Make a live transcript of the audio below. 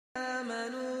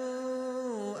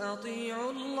آمنوا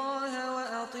أطيعوا الله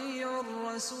وأطيعوا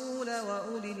الرسول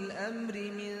وأولي الأمر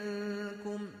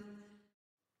منكم.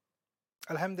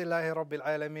 Alhamdulillahi Rabbil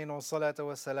Alameen wa salatu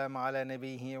wa salam ala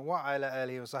nabihi wa ala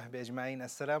alihi wa sahbihi ajma'in.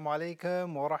 Assalamu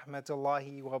alaikum wa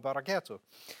rahmatullahi wa barakatuh.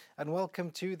 And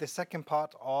welcome to the second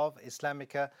part of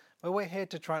Islamica, where we're here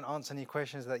to try and answer any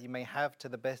questions that you may have to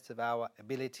the best of our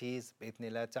abilities,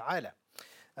 bi'idhnillah ta'ala.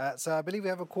 So I believe we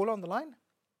have a caller on the line.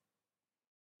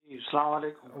 Assalamu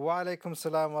alaikum. Wa alaikum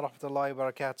salam wa rahmatullahi wa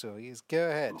barakatuh. Yes, go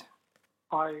ahead.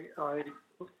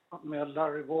 May Allah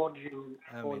reward you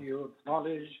for your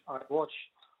knowledge. I watch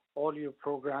all your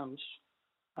programs,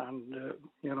 and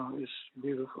it's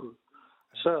beautiful.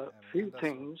 Sir, few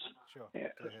things,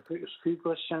 few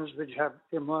questions which have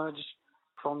emerged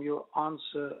from your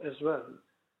answer as well.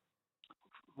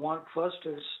 One first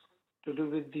is to do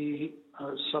with the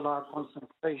salah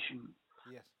concentration.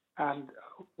 Yes. And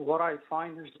what I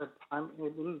find is that I'm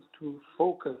able to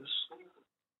focus,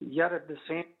 yet at the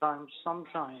same time,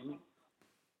 sometimes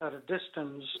at a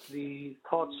distance, the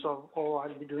thoughts of,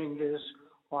 I'll be doing this,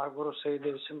 or I've got to say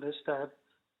this and this, that,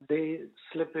 they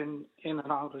slip in and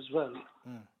out as well.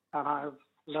 And I've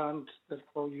learned that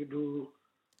you do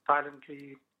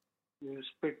silently, you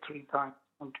spit 3 times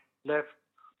on the left,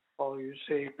 or you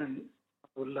say,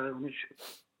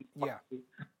 yeah.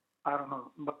 I don't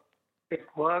know, but it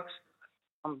works.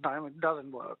 Sometimes it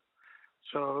doesn't work.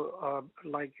 So,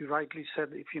 like you rightly said,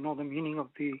 if you know the meaning of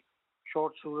the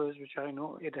short surahs, which I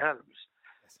know, it helps.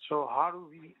 Yes. So how do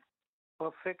we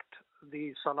perfect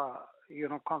the salah,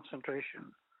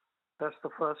 concentration? That's the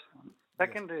first one.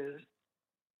 Second is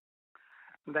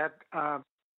that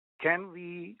can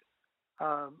we,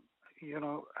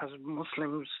 as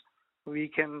Muslims, we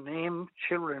can name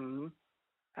children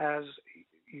as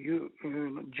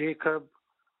Jacob,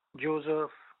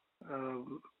 Joseph,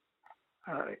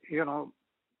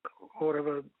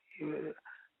 whatever,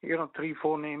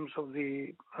 3-4 names of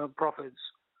the prophets.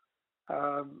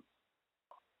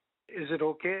 Is it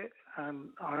okay? And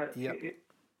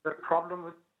the problem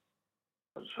with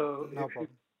so no if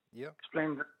problem. You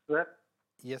explain that.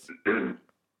 Yes.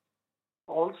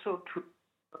 Also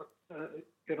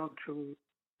to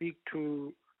speak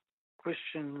to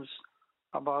Christians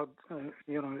about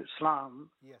Islam.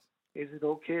 Yes. Is it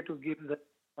okay to give the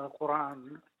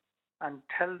Quran and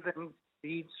tell them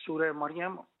read Surah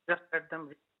Maryam? Just let them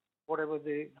read whatever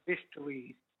they wish to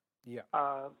read. Yeah.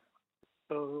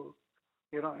 So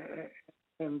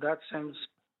in that sense,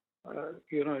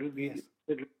 it'll be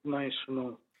nice to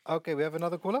know. Okay, we have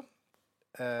another caller.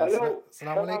 Hello.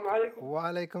 Assalamu alaikum. Wa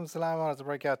alaikum salam wa rahmatullahi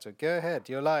wa barakatuh. Go ahead,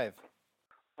 you're live.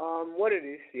 What it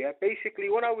is, basically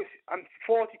I'm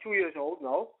 42 years old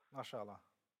now. MashaAllah.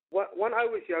 When I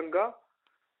was younger,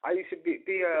 I used to be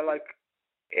like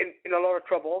in a lot of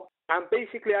trouble. And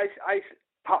basically,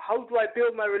 how do I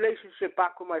build my relationship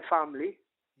back with my family?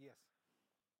 Yes.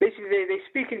 Basically, they're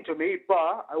speaking to me,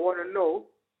 but I want to know,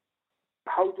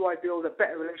 how do I build a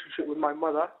better relationship with my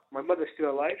mother? My mother's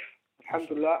still alive,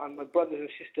 alhamdulillah, and my brothers and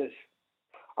sisters.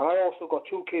 And I also got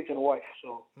 2 kids and a wife,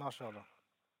 so. MashaAllah.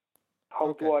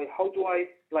 How do I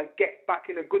like get back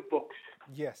in the good books?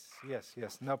 Yes,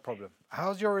 no problem.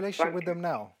 How's your relationship with them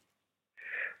now?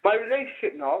 My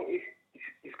relationship now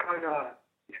is kind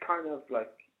of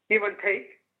like give and take.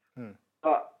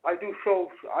 But I do show.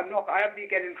 I haven't been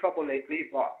getting in trouble lately,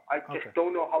 but I just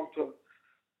don't know how to.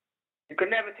 You can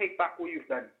never take back what you've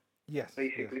done. Yes.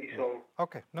 Basically, yes. so.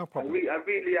 Okay, no problem. I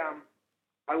really am.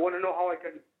 I want to know how I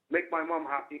can make my mom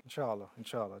happy. Inshallah.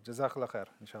 Jazakallah khair.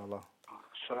 Inshallah.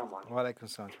 Assalamu alaikum. Wa alaikum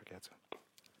salam wa barakatuh.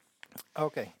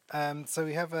 Okay, so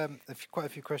we have quite a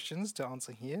few questions to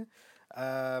answer here.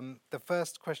 The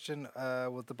first question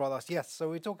was the brother asked, yes, so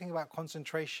we're talking about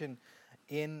concentration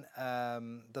in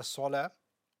the salah,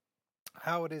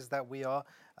 how it is that we are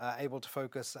able to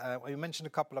focus. We mentioned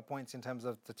a couple of points in terms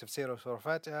of the tafsir of Surah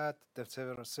Fatiha, the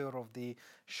tafsir of the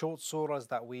short surahs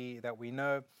that we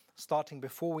know, starting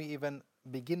before we even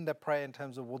begin the prayer in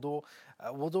terms of wudu.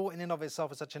 Wudu in and of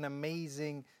itself is such an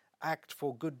amazing act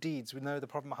for good deeds. We know the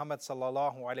Prophet Muhammad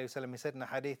sallallahu alaihi wasallam, he said in a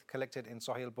hadith collected in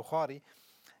Sahih al-Bukhari,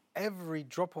 every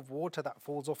drop of water that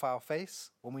falls off our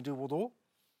face when we do wudu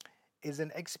is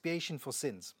an expiation for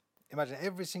sins. Imagine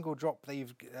every single drop that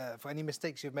you've for any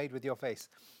mistakes you've made with your face,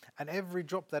 and every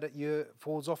drop that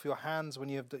falls off your hands when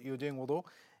you're doing wudu,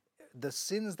 the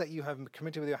sins that you have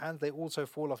committed with your hands, they also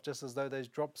fall off just as though those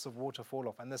drops of water fall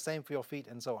off, and the same for your feet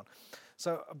and so on.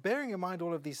 So bearing in mind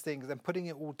all of these things and putting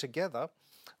it all together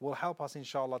will help us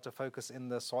inshallah to focus in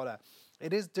the salah.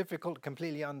 It is difficult,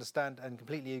 completely understand and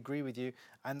completely agree with you,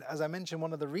 and as I mentioned,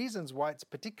 one of the reasons why it's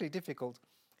particularly difficult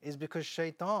is because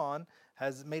shaitan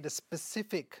has made a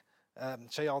specific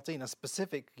shayateen, a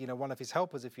specific, one of his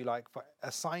helpers, if you like,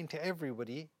 assigned to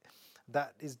everybody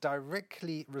that is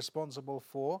directly responsible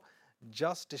for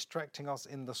just distracting us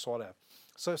in the salah.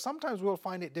 So sometimes we'll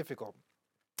find it difficult.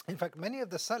 In fact, many of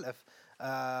the Salaf,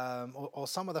 or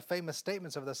some of the famous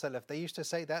statements of the Salaf, they used to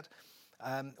say that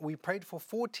we prayed for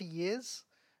 40 years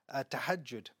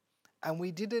tahajjud, and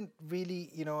we didn't really,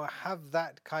 have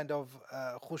that kind of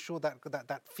khushu,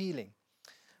 that feeling.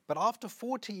 But after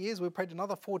 40 years, we prayed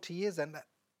another 40 years, and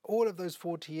all of those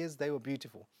 40 years, they were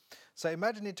beautiful. So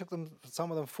imagine it took some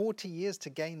of them 40 years to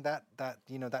gain that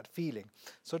feeling.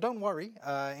 So don't worry,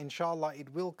 inshallah,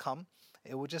 it will come.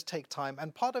 It will just take time.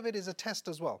 And part of it is a test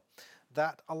as well,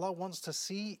 that Allah wants to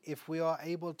see if we are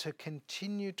able to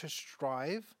continue to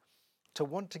strive to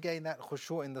want to gain that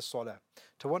khushu' in the salah,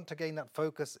 to want to gain that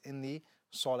focus in the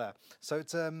salah. So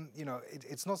it's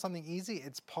it's not something easy.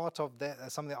 It's part of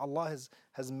something that Allah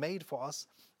has made for us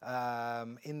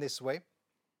in this way,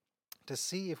 to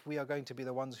see if we are going to be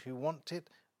the ones who want it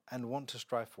and want to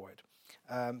strive for it.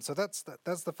 So that's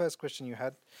the first question you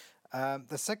had.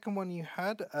 The second one you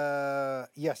had,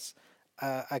 yes.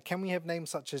 Can we have names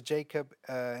such as Jacob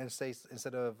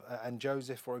instead of and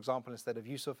Joseph, for example, instead of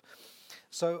Yusuf?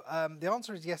 So the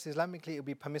answer is yes. Islamically, it would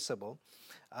be permissible.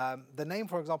 The name,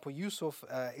 for example, Yusuf,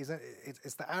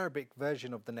 it's the Arabic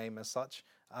version of the name as such.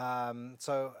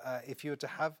 So if you were to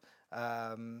have,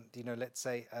 let's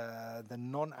say the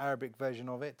non-Arabic version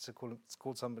of it, it's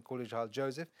called your child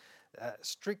Joseph.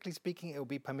 Strictly speaking, it will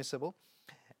be permissible.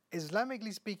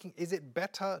 Islamically speaking, is it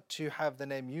better to have the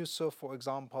name Yusuf, for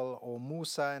example, or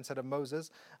Musa instead of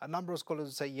Moses? A number of scholars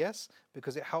would say yes,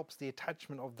 because it helps the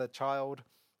attachment of the child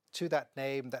to that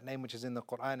name which is in the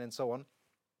Quran and so on.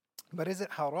 But is it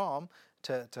haram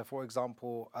to for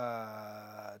example,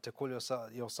 to call your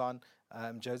son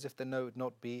Joseph? Then no, it would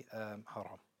not be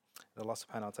haram. Allah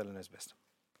subhanahu wa ta'ala knows best.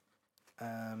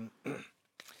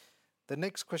 The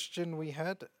next question we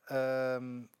had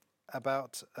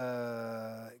about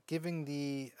giving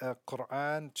the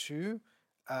Quran to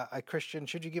a Christian.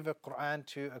 Should you give a Quran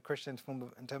to a Christian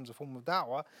in terms of form of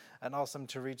da'wah and ask them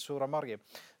to read Surah Maryam?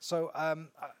 So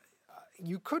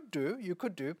you could do.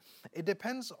 It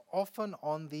depends often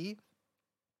on the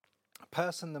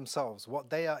person themselves, what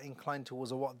they are inclined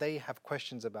towards or what they have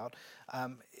questions about.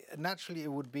 Naturally,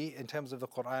 it would be, in terms of the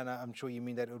Quran, I'm sure you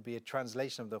mean that it would be a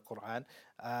translation of the Quran.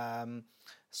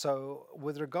 So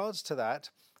with regards to that,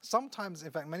 sometimes,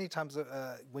 in fact, many times,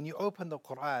 when you open the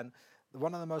Quran,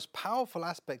 one of the most powerful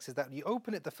aspects is that you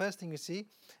open it, the first thing you see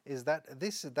is that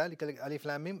this is Alif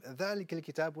Lam Mim,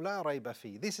 Kitabu La Rayba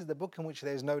Fi. This is the book in which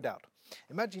there is no doubt.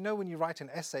 Imagine, when you write an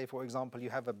essay, for example, you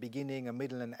have a beginning, a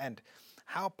middle, and end.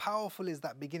 How powerful is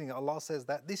that beginning? Allah says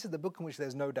that this is the book in which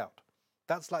there's no doubt.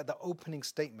 That's like the opening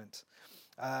statement.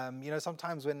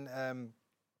 Sometimes when,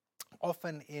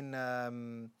 often in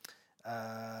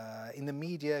the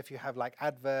media, if you have like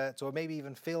adverts or maybe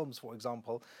even films, for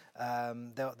example,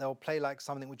 they'll play like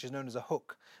something which is known as a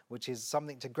hook, which is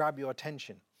something to grab your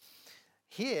attention.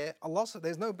 Here, Allah said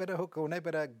there's no better hook or no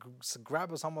better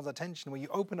grab of someone's attention where you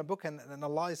open a book and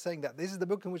Allah is saying that this is the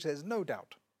book in which there's no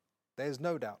doubt. There's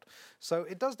no doubt. So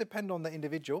it does depend on the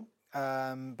individual,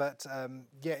 but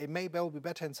it may well be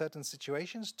better in certain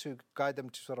situations to guide them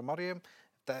to Surah Maryam,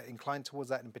 if they're inclined towards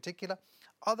that in particular.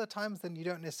 Other times, then you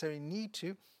don't necessarily need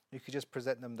to. You could just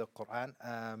present them the Quran,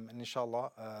 and inshallah,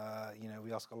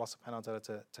 we ask Allah subhanahu wa ta'ala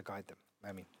to guide them.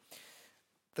 Ameen.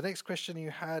 The next question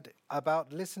you had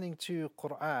about listening to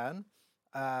Quran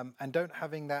and not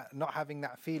having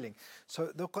that feeling.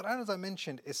 So the Quran, as I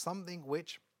mentioned, is something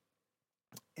which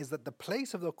is that the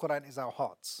place of the Quran is our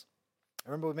hearts.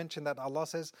 Remember we mentioned that Allah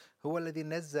says, هُوَ الَّذِي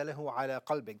نَزَّلَهُ عَلَىٰ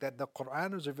قَلْبِكَ, that the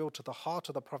Quran was revealed to the heart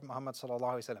of the Prophet Muhammad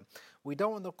sallallahu alaihi wasallam. We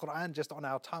don't want the Quran just on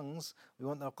our tongues, we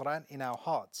want the Quran in our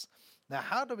hearts. Now,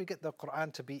 how do we get the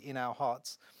Quran to be in our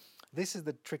hearts? This is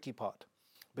the tricky part.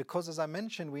 Because as I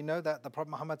mentioned, we know that the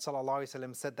Prophet Muhammad sallallahu alaihi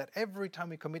wasallam said that every time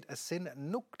we commit a sin,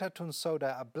 nuktatun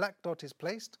soda, a black dot is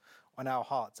placed on our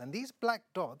hearts. And these black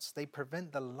dots, they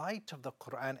prevent the light of the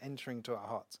Quran entering to our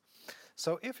hearts.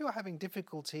 So if you're having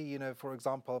difficulty, for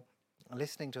example,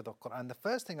 listening to the Quran, the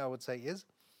first thing I would say is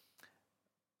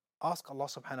ask Allah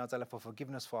subhanahu wa ta'ala for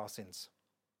forgiveness for our sins.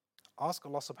 Ask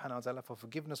Allah subhanahu wa ta'ala for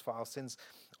forgiveness for our sins.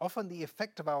 Often the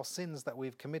effect of our sins that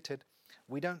we've committed,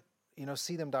 we don't,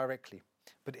 see them directly.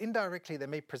 But indirectly they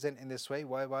may present in this way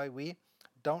why we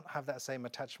don't have that same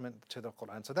attachment to the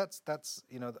Quran. So that's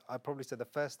I probably said the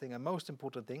first thing and most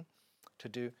important thing to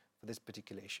do for this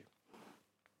particular issue.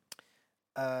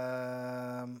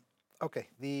 Okay,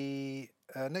 the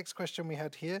next question we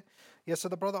had here. Yeah, so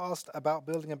the brother asked about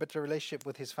building a better relationship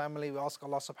with his family. We ask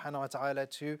Allah subhanahu wa ta'ala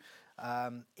to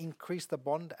increase the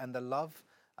bond and the love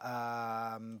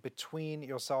between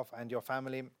yourself and your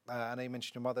family. I know you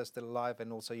mentioned your mother is still alive,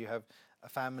 and also you have a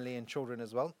family and children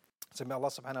as well. So may Allah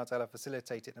subhanahu wa ta'ala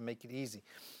facilitate it and make it easy.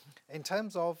 In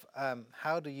terms of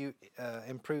how do you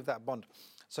improve that bond?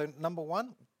 So number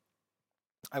one,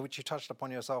 which you touched upon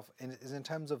yourself, is in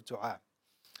terms of dua.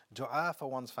 Dua for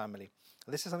one's family.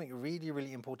 This is something really,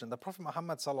 really important. The Prophet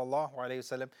Muhammad sallallahu alaihi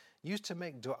wasallam used to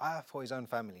make dua for his own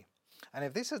family. And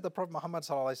if this is the Prophet Muhammad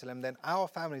sallallahu alaihi wasallam, then our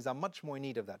families are much more in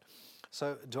need of that.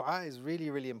 So dua is really,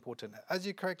 really important. As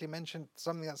you correctly mentioned,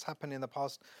 something that's happened in the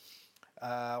past,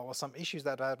 or some issues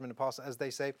that have happened in the past, as they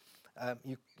say,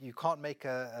 you can't make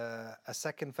a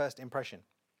second first impression.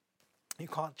 You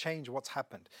can't change what's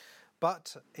happened.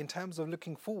 But in terms of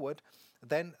looking forward,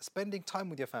 then spending time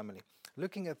with your family,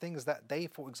 looking at things that they,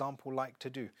 for example, like to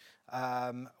do,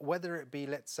 whether it be,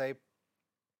 let's say,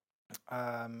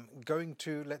 going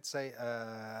to, let's say,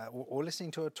 or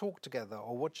listening to a talk together,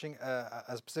 or watching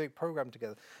a specific program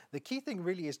together. The key thing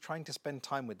really is trying to spend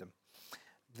time with them.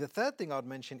 The third thing I'd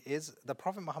mention is the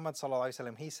Prophet Muhammad sallallahu alaihi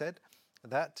wasallam. He said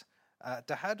that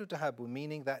tahadu tahabu,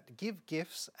 meaning that give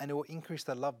gifts and it will increase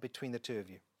the love between the two of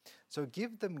you. So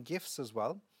give them gifts as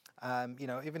well.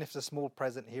 Even if it's a small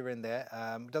present here and there,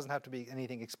 it doesn't have to be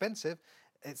anything expensive.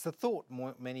 It's the thought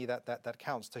many that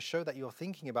counts, to show that you're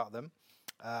thinking about them,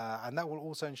 and that will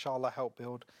also, inshallah, help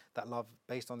build that love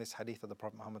based on this hadith of the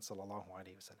Prophet Muhammad sallallahu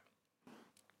alaihi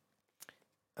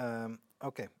wasallam.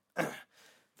 Okay,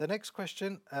 the next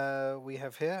question we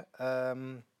have here.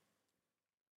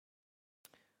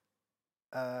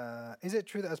 Is it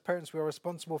true that as parents we are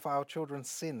responsible for our children's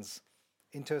sins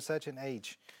into a certain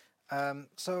age?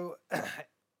 So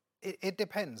it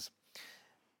depends.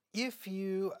 If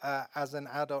you, as an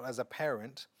adult, as a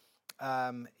parent,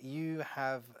 you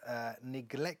have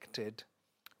neglected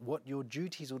what your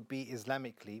duties would be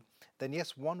Islamically, then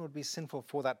yes, one would be sinful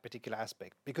for that particular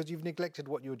aspect, because you've neglected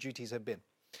what your duties have been.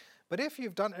 But if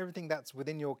you've done everything that's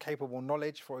within your capable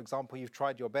knowledge, for example, you've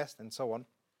tried your best and so on,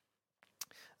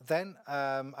 then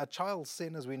a child's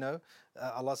sin, as we know,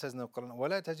 Allah says in the Quran,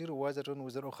 وَلَا تَزِرُ وَازِرٌ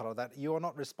وِزْرُ أُخْرَى, that you are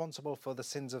not responsible for the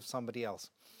sins of somebody else.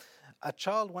 A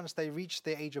child, once they reach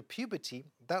the age of puberty,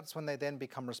 that's when they then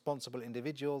become responsible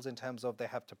individuals in terms of they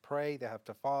have to pray, they have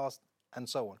to fast, and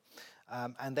so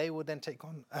on. And they will then take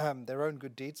on their own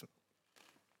good deeds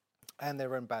and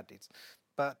their own bad deeds.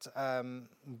 But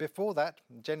before that,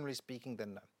 generally speaking,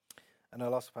 then no. And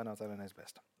Allah subhanahu wa ta'ala knows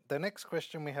best. The next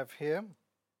question we have here.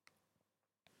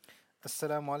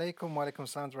 Assalamu alaikum wa alaikum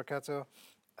assalam wa barakatuh.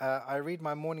 I read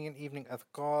my morning and evening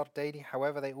adhkar daily,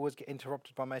 however they always get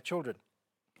interrupted by my children,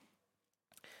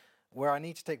 where I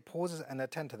need to take pauses and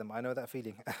attend to them. I know that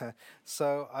feeling.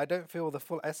 So I don't feel the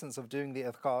full essence of doing the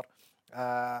adhkar.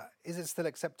 Is it still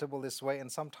acceptable this way?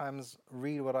 And sometimes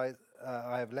read what I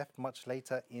have left much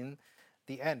later in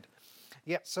the end.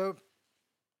 Yeah, so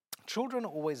children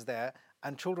are always there,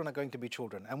 and children are going to be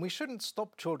children. And we shouldn't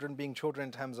stop children being children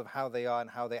in terms of how they are and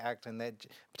how they act. And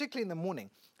particularly in the morning,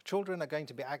 children are going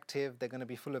to be active, they're going to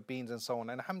be full of beans and so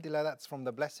on. And alhamdulillah, that's from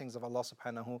the blessings of Allah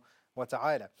subhanahu wa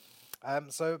ta'ala.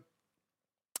 So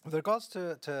with regards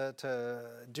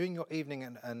to doing your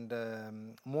evening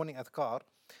and morning adhkar,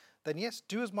 then yes,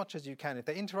 do as much as you can. If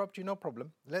they interrupt you, no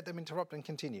problem. Let them interrupt and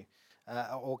continue.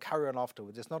 Or carry on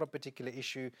afterwards. It's not a particular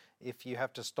issue if you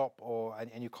have to stop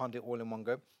and you can't do it all in one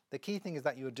go. The key thing is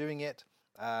that you're doing it,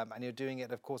 and you're doing it,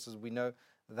 of course, as we know,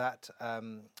 that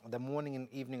the morning and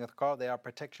evening adhkar, they are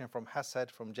protection from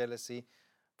hasad, from jealousy,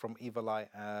 from evil eye,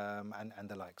 and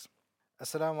the likes.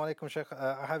 Assalamu alaikum, Shaykh.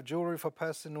 I have jewelry for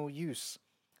personal use.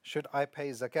 Should I pay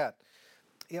zakat?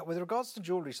 Yeah, with regards to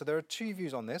jewelry, so there are two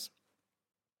views on this.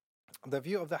 The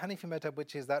view of the Hanafi madhab,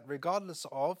 which is that regardless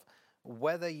of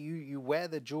whether you wear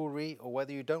the jewelry or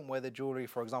whether you don't wear the jewelry,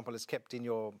 for example, it's kept in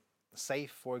your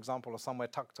safe, for example, or somewhere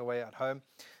tucked away at home,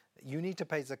 you need to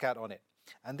pay zakat on it.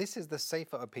 And this is the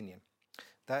safer opinion,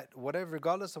 that whatever,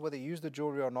 regardless of whether you use the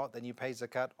jewelry or not, then you pay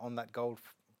zakat on that gold,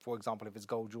 for example, if it's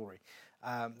gold jewelry.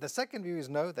 The second view is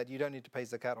no, that you don't need to pay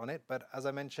zakat on it. But as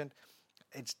I mentioned,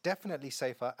 it's definitely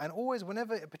safer. And always,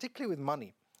 whenever, particularly with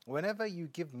money, whenever you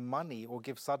give money or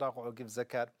give sadaqah or give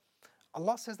zakat,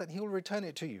 Allah says that He will return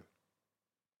it to you.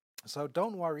 So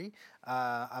don't worry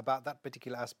about that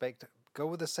particular aspect. Go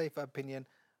with the safer opinion.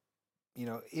 You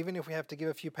know, even if we have to give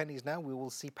a few pennies now, we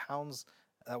will see pounds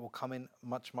that will come in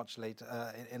much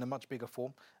later, in a much bigger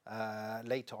form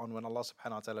later on when Allah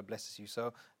subhanahu wa ta'ala blesses you.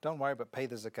 So don't worry, but pay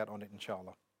the zakat on it,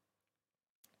 inshallah.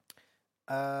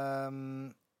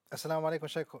 Assalamu alaikum,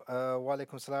 Shaykh. Wa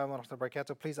alaikum assalam wa rahmatullahi wa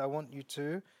barakatuh. Please, I want you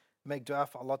to make dua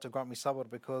for Allah to grant me sabr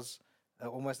because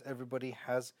almost everybody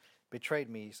has betrayed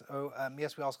me. So,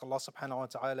 yes, we ask Allah subhanahu wa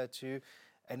ta'ala to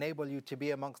enable you to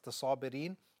be amongst the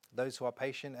sabirin, those who are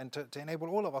patient, and to enable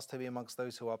all of us to be amongst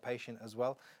those who are patient as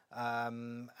well,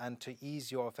 and to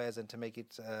ease your affairs and to make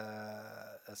it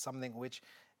something which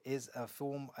is a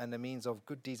form and a means of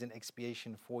good deeds and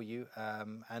expiation for you,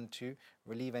 and to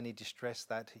relieve any distress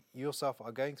that you yourself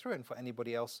are going through, and for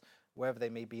anybody else, wherever they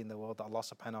may be in the world, that Allah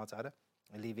subhanahu wa ta'ala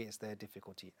alleviates their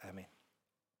difficulty. Ameen.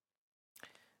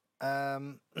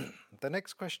 The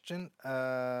next question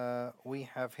we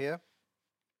have here,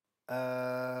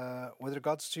 with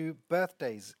regards to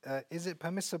birthdays, is it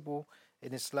permissible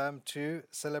in Islam to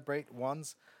celebrate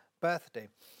one's birthday?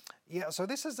 Yeah, so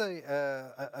this is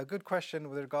a good question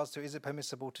with regards to is it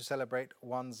permissible to celebrate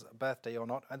one's birthday or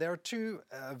not. And there are two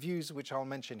views which I'll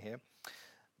mention here.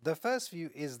 The first view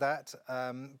is that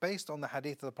based on the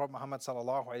hadith of the Prophet Muhammad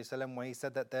sallallahu alaihi wasallam, where he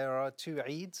said that there are two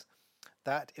Eids,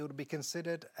 that it would be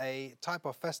considered a type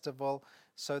of festival,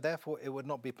 so therefore it would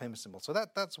not be permissible. So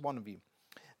that's one view.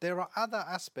 There are other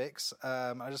aspects,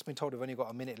 I've just been told we've only got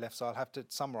a minute left, so I'll have to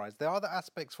summarize. There are other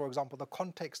aspects, for example, the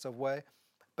context of where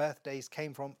birthdays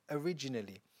came from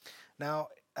originally. Now,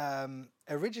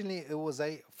 originally it was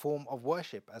a form of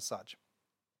worship as such.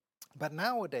 But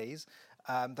nowadays,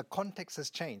 the context has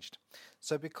changed.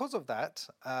 So because of that,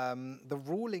 the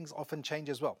rulings often change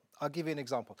as well. I'll give you an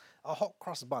example. A hot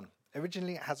cross bun.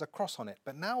 Originally it has a cross on it,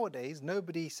 but nowadays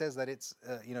nobody says that it's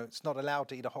not allowed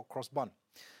to eat a hot cross bun.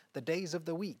 The days of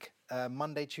the week,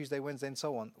 Monday, Tuesday, Wednesday, and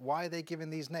so on. Why are they given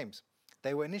these names?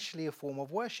 They were initially a form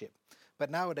of worship, but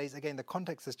nowadays, again, the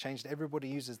context has changed. Everybody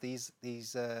uses these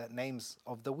names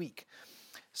of the week.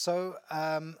 So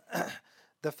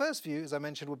the first view, as I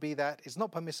mentioned, would be that it's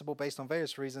not permissible based on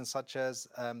various reasons, such as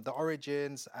the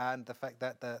origins and the fact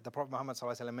that the Prophet Muhammad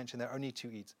ﷺ mentioned there are only two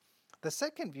Eids. The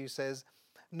second view says,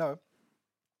 no,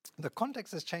 the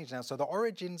context has changed now, so the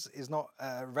origins is not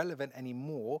relevant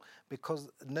anymore because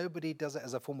nobody does it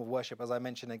as a form of worship, as I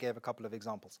mentioned. I gave a couple of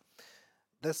examples.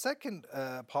 The second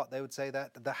part, they would say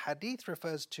that the hadith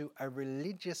refers to a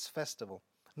religious festival,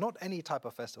 not any type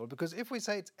of festival. Because if we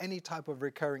say it's any type of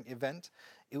recurring event,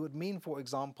 it would mean, for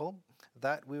example,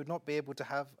 that we would not be able to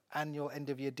have annual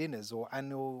end-of-year dinners or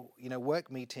annual,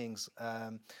 work meetings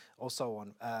or so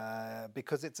on,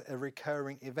 because it's a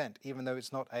recurring event, even though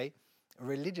it's not a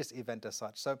religious event as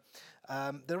such. So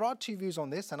there are two views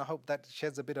on this, and I hope that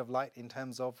sheds a bit of light in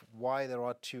terms of why there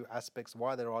are two aspects,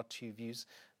 why there are two views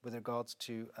with regards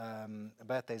to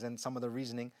birthdays and some of the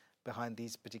reasoning behind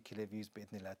these particular views,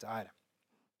 bi'idhnillah ta'ala.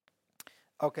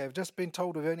 Okay, I've just been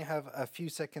told we only have a few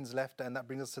seconds left, and that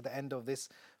brings us to the end of this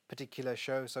particular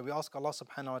show. So we ask Allah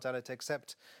subhanahu wa ta'ala to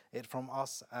accept it from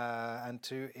us and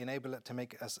to enable it to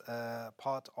make us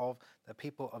part of the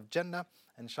people of Jannah.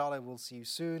 Inshallah, we'll see you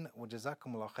soon. Wa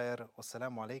jazakumullah khair.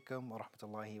 Wassalamu alaikum wa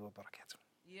rahmatullahi wa barakatuh.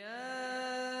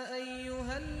 يا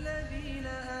أيها الذين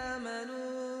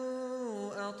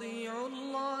آمنوا أطيعوا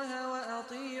الله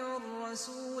وأطيعوا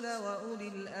الرسول وأولي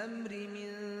الأمر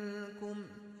منكم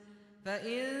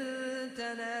فإن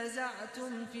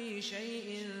تنازعتم في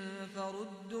شيء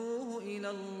فردوه إلى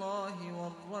الله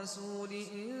والرسول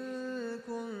إن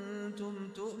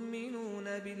كنتم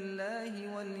تؤمنون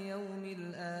بالله واليوم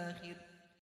الآخر